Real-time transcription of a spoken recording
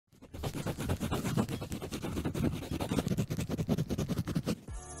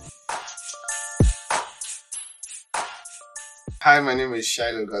Hi, my name is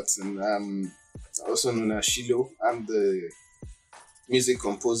Shiloh Godson. I'm also known as Shiloh. I'm the music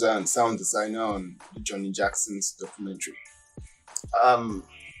composer and sound designer on the Johnny Jackson's documentary. Um,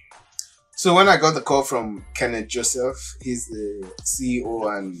 so when I got the call from Kenneth Joseph, he's the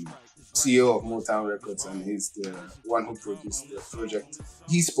CEO of Motown Records, and he's the one who produced the project.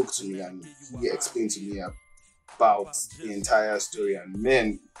 He spoke to me and he explained to me about the entire story, and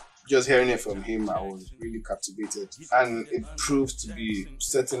man, just hearing it from him, I was really captivated, and it proved to be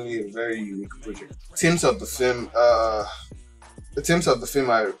certainly a very unique project. The themes of the film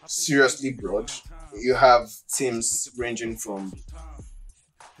are seriously broad. You have themes ranging from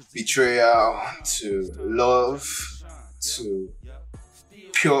betrayal to love to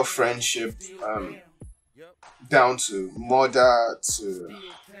pure friendship, down to murder to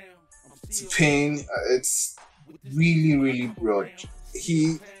pain. It's really broad.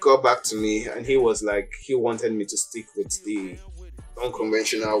 He got back to me and he was like, he wanted me to stick with the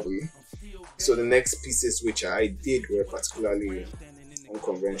unconventional way. So the next pieces which I did were particularly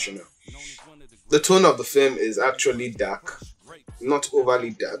unconventional. The tone of the film is actually dark, not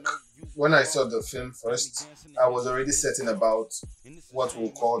overly dark. When I saw the film first, I was already certain about what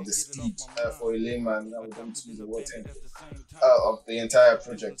we'll call the speed for a layman. I would going to use the word tempo of the entire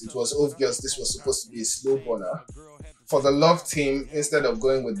project. It was obvious this was supposed to be a slow burner. For the love team, instead of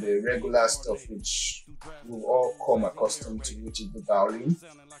going with the regular stuff which we've all come accustomed to, which is the violin,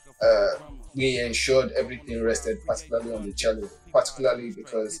 we ensured everything rested particularly on the cello, particularly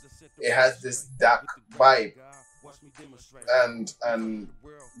because it has this dark vibe, and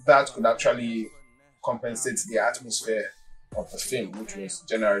that could actually compensate the atmosphere of the film, which was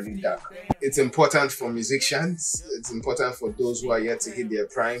generally dark. It's important for musicians, it's important for those who are yet to hit their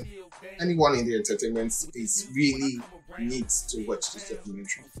prime. Anyone in the entertainment space really needs to watch this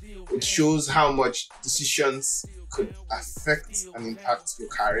documentary. It shows how much decisions could affect and impact your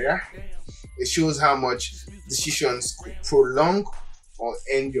career. It shows how much decisions could prolong or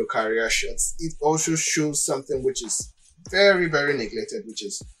end your career short. It also shows something which is very neglected, which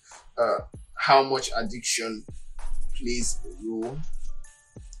is how much addiction plays a role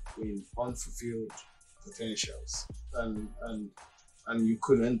in unfulfilled potentials, and you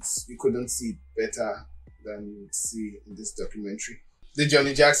couldn't see it better than you see in this documentary. The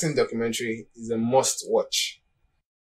Johnny Jackson documentary is a must watch.